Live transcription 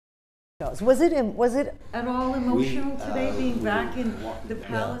Was it at all emotional today being back in the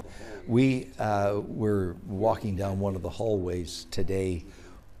palace? We were walking down one of the hallways today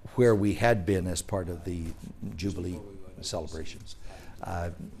where we had been as part of the Jubilee celebrations,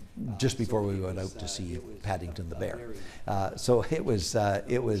 just before we went out to see Paddington the bear. So it was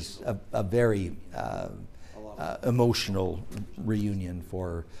a very emotional reunion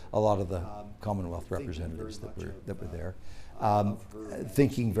for a lot of the Commonwealth representatives that were there.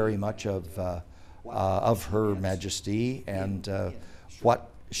 Thinking very much of Her Majesty and what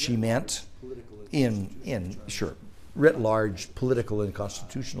she meant in writ large political and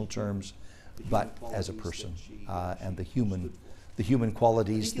constitutional terms, but as a person and the human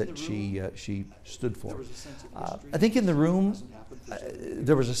qualities that she stood for. I think in the room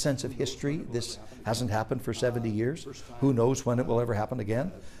there was a sense of history. This hasn't happened for 70 years. Who knows when it will ever happen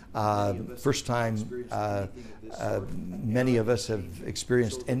again? First time many of us have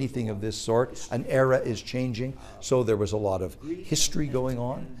experienced anything of this sort. An era is changing, so there was a lot of history going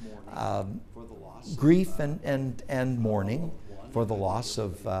on. Grief and mourning for the loss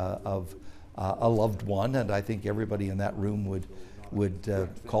of a loved one, and I think everybody in that room would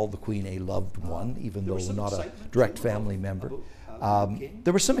call the Queen a loved one, even though not a direct family member.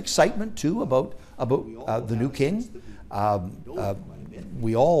 There was some excitement too about the new king.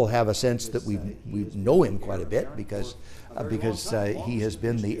 We all have a sense that we know him quite a bit because he has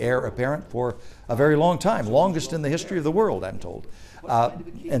been the heir apparent for a very long time, longest in the history of the world, I'm told.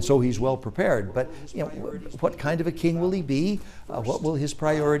 And so he's well prepared. But what kind of a king will he be? What will his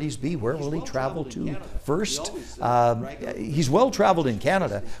priorities be? Where will he travel to first? He's well traveled in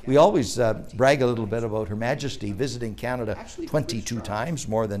Canada. We always brag a little bit about Her Majesty visiting Canada 22 times,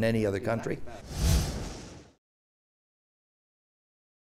 more than any other country.